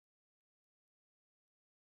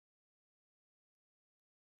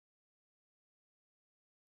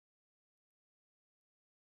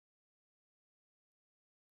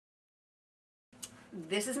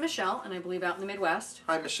This is Michelle, and I believe out in the Midwest.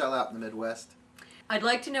 Hi, Michelle out in the Midwest. I'd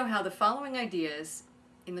like to know how the following ideas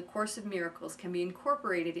in the Course of Miracles can be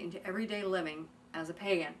incorporated into everyday living as a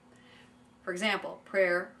pagan. For example,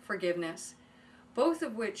 prayer, forgiveness, both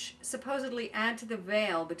of which supposedly add to the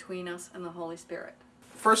veil between us and the Holy Spirit.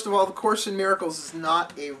 First of all, the Course in Miracles is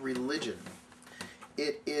not a religion.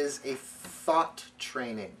 It is a thought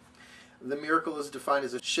training. The miracle is defined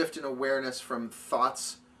as a shift in awareness from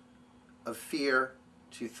thoughts of fear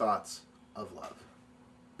to thoughts of love.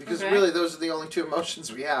 Because really those are the only two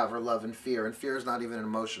emotions we have, are love and fear. And fear is not even an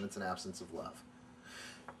emotion, it's an absence of love.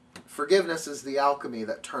 Forgiveness is the alchemy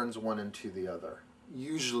that turns one into the other.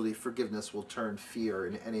 Usually forgiveness will turn fear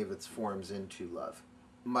in any of its forms into love.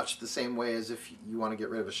 Much the same way as if you want to get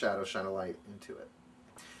rid of a shadow, shine a light into it.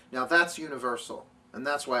 Now that's universal. And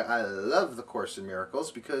that's why I love the Course in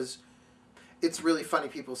Miracles, because it's really funny.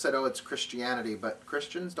 People said, oh, it's Christianity, but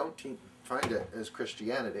Christians don't find it as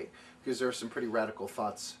Christianity, because there are some pretty radical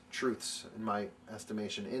thoughts, truths, in my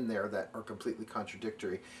estimation, in there that are completely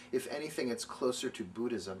contradictory. If anything, it's closer to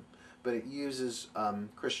Buddhism, but it uses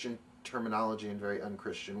Christian terminology in very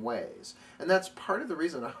unchristian ways. And that's part of the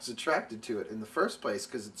reason I was attracted to it in the first place,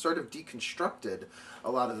 because it sort of deconstructed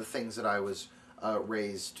a lot of the things that I was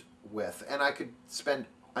raised with. And I could spend,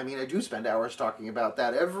 I do spend hours talking about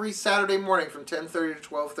that. Every Saturday morning from 10:30 to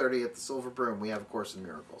 12:30 at the Silver Broom, we have a Course in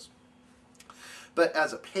Miracles. But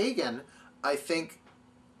as a pagan, I think,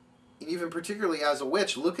 and even particularly as a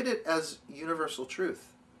witch, look at it as universal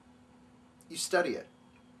truth. You study it,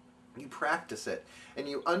 you practice it, and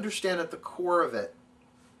you understand at the core of it,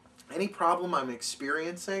 any problem I'm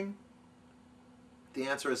experiencing, the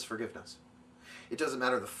answer is forgiveness. It doesn't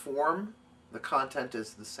matter the form, the content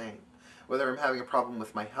is the same. Whether I'm having a problem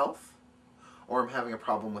with my health, or I'm having a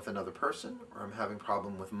problem with another person, or I'm having a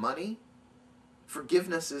problem with money,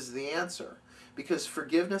 forgiveness is the answer. Because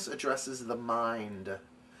forgiveness addresses the mind,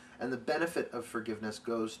 and the benefit of forgiveness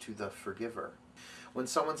goes to the forgiver. When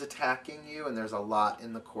someone's attacking you, and there's a lot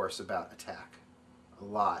in the Course about attack, a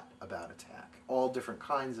lot about attack, all different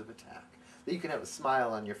kinds of attack, that you can have a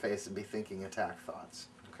smile on your face and be thinking attack thoughts,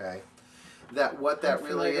 okay? That what that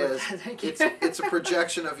really is, it's a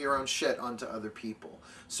projection of your own shit onto other people.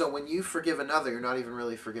 So when you forgive another, you're not even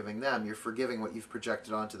really forgiving them, you're forgiving what you've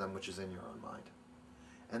projected onto them, which is in your own mind.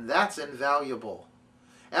 And that's invaluable.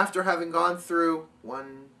 After having gone through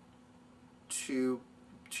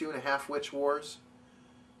 2.5 witch wars,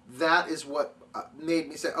 that is what made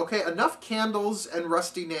me say, okay, enough candles and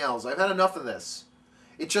rusty nails. I've had enough of this.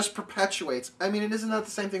 It just perpetuates. I mean, isn't that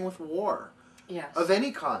the same thing with war? Yes. Of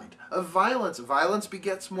any kind. Of violence. Violence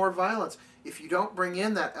begets more violence. If you don't bring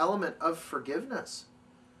in that element of forgiveness,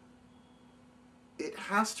 it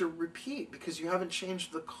has to repeat because you haven't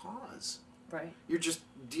changed the cause. Right. You're just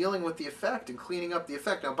dealing with the effect and cleaning up the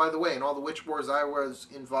effect. Now, by the way, in all the witch wars I was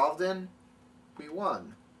involved in, we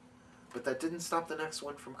won. But that didn't stop the next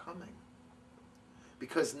one from coming.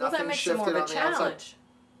 Because nothing shifted on the outside.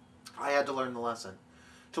 I had to learn the lesson.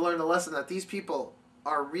 To learn the lesson that these people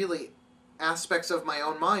are really aspects of my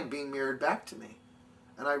own mind being mirrored back to me.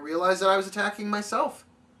 And I realized that I was attacking myself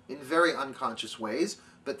in very unconscious ways,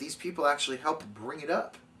 but these people actually helped bring it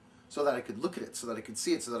up. So that I could look at it, so that I could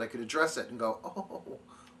see it, so that I could address it and go,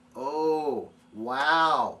 oh,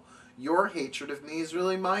 wow, your hatred of me is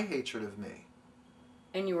really my hatred of me.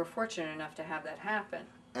 And you were fortunate enough to have that happen.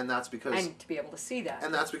 And that's because... And to be able to see that.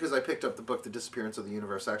 And that's because I picked up the book, The Disappearance of the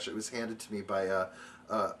Universe. Actually, it was handed to me by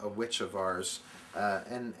a witch of ours,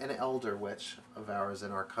 an elder witch of ours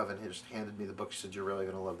in our coven. He just handed me the book. She said, you're really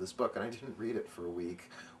going to love this book. And I didn't read it for a week.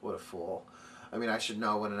 What a fool. I mean, I should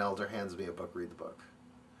know when an elder hands me a book, read the book.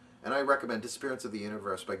 And I recommend Disappearance of the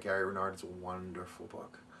Universe by Gary Renard. It's a wonderful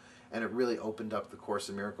book. And it really opened up the Course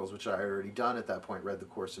in Miracles, which I had already done at that point, read the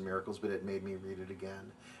Course in Miracles, but it made me read it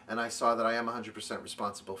again. And I saw that I am 100%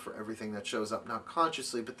 responsible for everything that shows up, not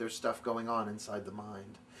consciously, but there's stuff going on inside the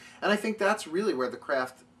mind. And I think that's really where the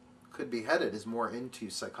craft could be headed, is more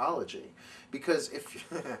into psychology. Because if,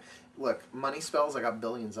 look, money spells, I got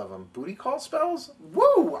billions of them. Booty call spells?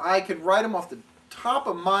 Woo! I could write them off the top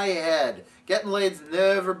of my head. Getting laid's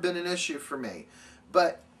never been an issue for me.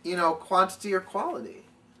 But, you know, quantity or quality.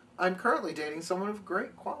 I'm currently dating someone of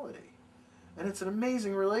great quality. And it's an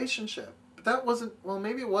amazing relationship. But that wasn't, well,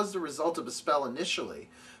 maybe it was the result of a spell initially.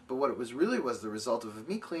 But what it was really was the result of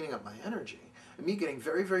me cleaning up my energy. And me getting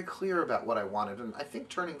very, very clear about what I wanted. And I think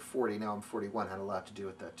turning 40, now I'm 41, had a lot to do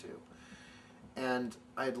with that too. And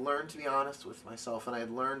I had learned to be honest with myself, and I had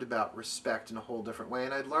learned about respect in a whole different way,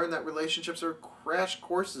 and I'd learned that relationships are crash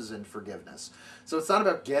courses in forgiveness. So it's not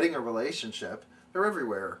about getting a relationship. They're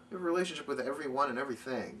everywhere. You have a relationship with everyone and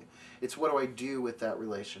everything. It's what do I do with that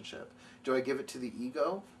relationship? Do I give it to the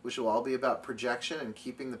ego, which will all be about projection and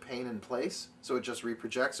keeping the pain in place, so it just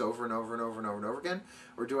reprojects over and over and over and over and over again?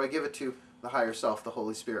 Or do I give it to the higher self, the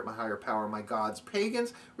Holy Spirit, my higher power, my gods,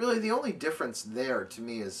 pagans? Really, the only difference there to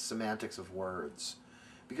me is semantics of words.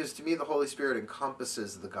 Because to me, the Holy Spirit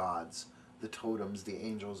encompasses the gods, the totems, the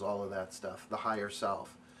angels, all of that stuff, the higher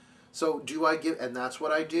self. So do I give, and that's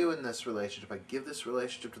what I do in this relationship. I give this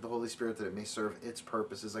relationship to the Holy Spirit that it may serve its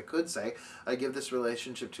purposes. I could say, I give this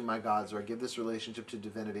relationship to my gods, or I give this relationship to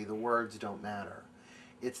divinity. The words don't matter.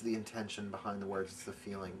 It's the intention behind the words. It's the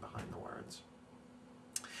feeling behind the words.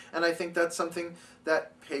 And I think that's something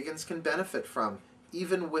that pagans can benefit from,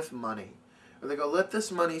 even with money. Where they go, let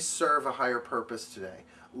this money serve a higher purpose today.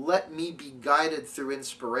 Let me be guided through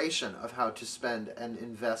inspiration of how to spend and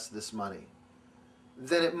invest this money.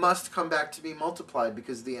 Then it must come back to be multiplied,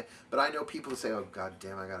 because but I know people who say, oh god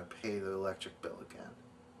damn, I gotta pay the electric bill again.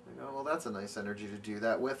 I go, well, that's a nice energy to do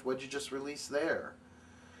that with. What'd you just release there?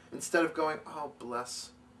 Instead of going, oh bless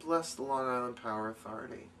the Long Island Power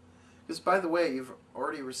Authority. Because by the way, you've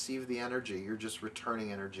already received the energy, you're just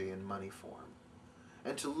returning energy in money form.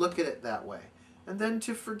 And to look at it that way. And then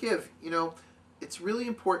to forgive. You know, it's really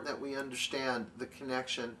important that we understand the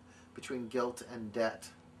connection between guilt and debt.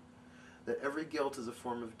 That every guilt is a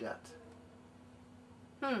form of debt.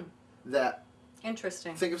 That,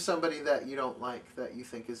 interesting. think of somebody that you don't like, that you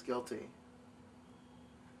think is guilty.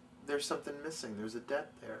 There's something missing. There's a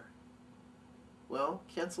debt there. Well,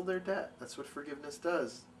 cancel their debt. That's what forgiveness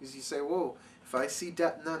does. Because you say, whoa, if I see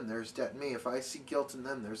debt in them, there's debt in me. If I see guilt in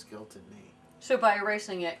them, there's guilt in me. So by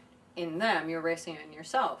erasing it in them, you're erasing it in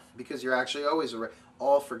yourself. Because you're actually always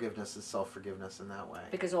all forgiveness is self-forgiveness in that way.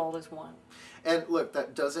 Because all is one. And look,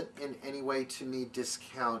 that doesn't in any way to me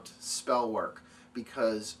discount spell work,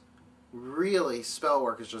 because really spell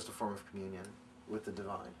work is just a form of communion with the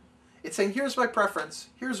divine. It's saying, here's my preference,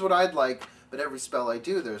 here's what I'd like, but every spell I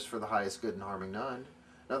do, there's for the highest good and harming none.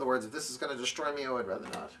 In other words, if this is going to destroy me, oh, I'd rather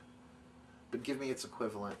not. But give me its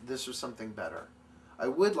equivalent. This or something better. I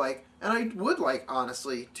would like,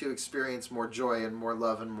 honestly, to experience more joy and more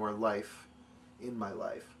love and more life in my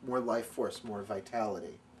life. More life force, more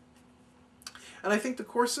vitality. And I think the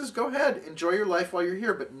Course says, go ahead, enjoy your life while you're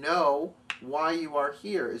here, but know why you are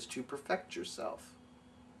here is to perfect yourself.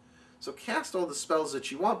 So cast all the spells that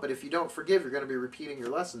you want, but if you don't forgive, you're going to be repeating your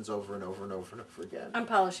lessons over and over and over and over again. I'm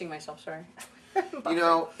polishing myself, sorry. You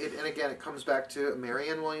know, and again, it comes back to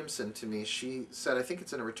Marianne Williamson to me. She said, I think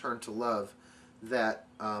it's in A Return to Love, that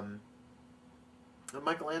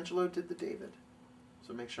Michelangelo did the David.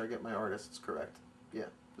 So make sure I get my artists correct. Yeah,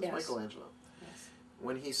 it's yes. Michelangelo. Yes.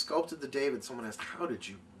 When he sculpted the David, someone asked, how did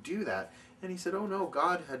you do that? And he said, oh no,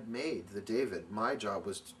 God had made the David. My job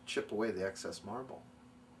was to chip away the excess marble.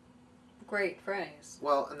 Great phrase.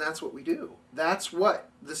 Well, and that's what we do. That's what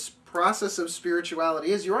this process of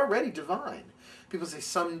spirituality is. You're already divine. People say,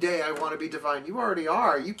 someday I want to be divine. You already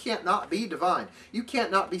are. You can't not be divine. You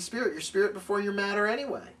can't not be spirit. You're spirit before you're matter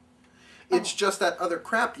anyway. It's just that other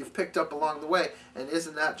crap you've picked up along the way. And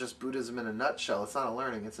isn't that just Buddhism in a nutshell? It's not a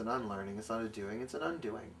learning, it's an unlearning. It's not a doing, it's an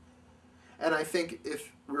undoing. And I think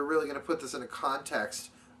if we're really going to put this in a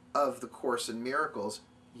context of the Course in Miracles,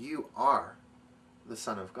 you are the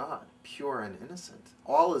Son of God, pure and innocent.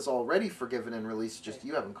 All is already forgiven and released, just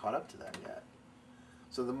you haven't caught up to that yet.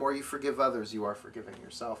 So the more you forgive others, you are forgiving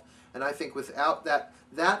yourself. And I think without that,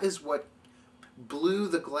 that is what blew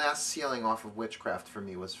the glass ceiling off of witchcraft for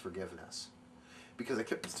me, was forgiveness. Because I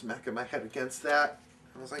kept smacking my head against that.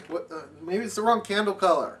 I was like, what the, maybe it's the wrong candle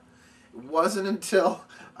color. It wasn't until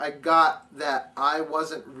I got that I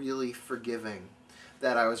wasn't really forgiving,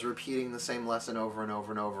 that I was repeating the same lesson over and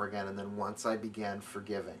over and over again. And then once I began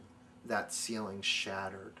forgiving, that ceiling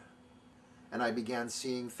shattered. And I began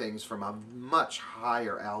seeing things from a much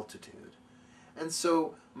higher altitude. And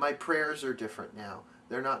so my prayers are different now.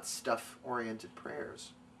 They're not stuff-oriented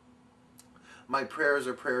prayers. My prayers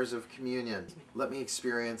are prayers of communion. Let me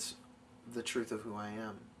experience the truth of who I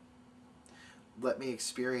am. Let me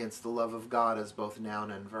experience the love of God as both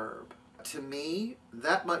noun and verb. To me,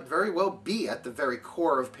 that might very well be at the very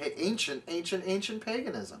core of ancient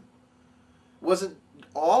paganism. It wasn't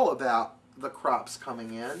all about the crops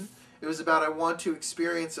coming in. It was about, I want to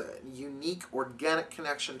experience a unique, organic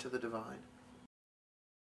connection to the divine.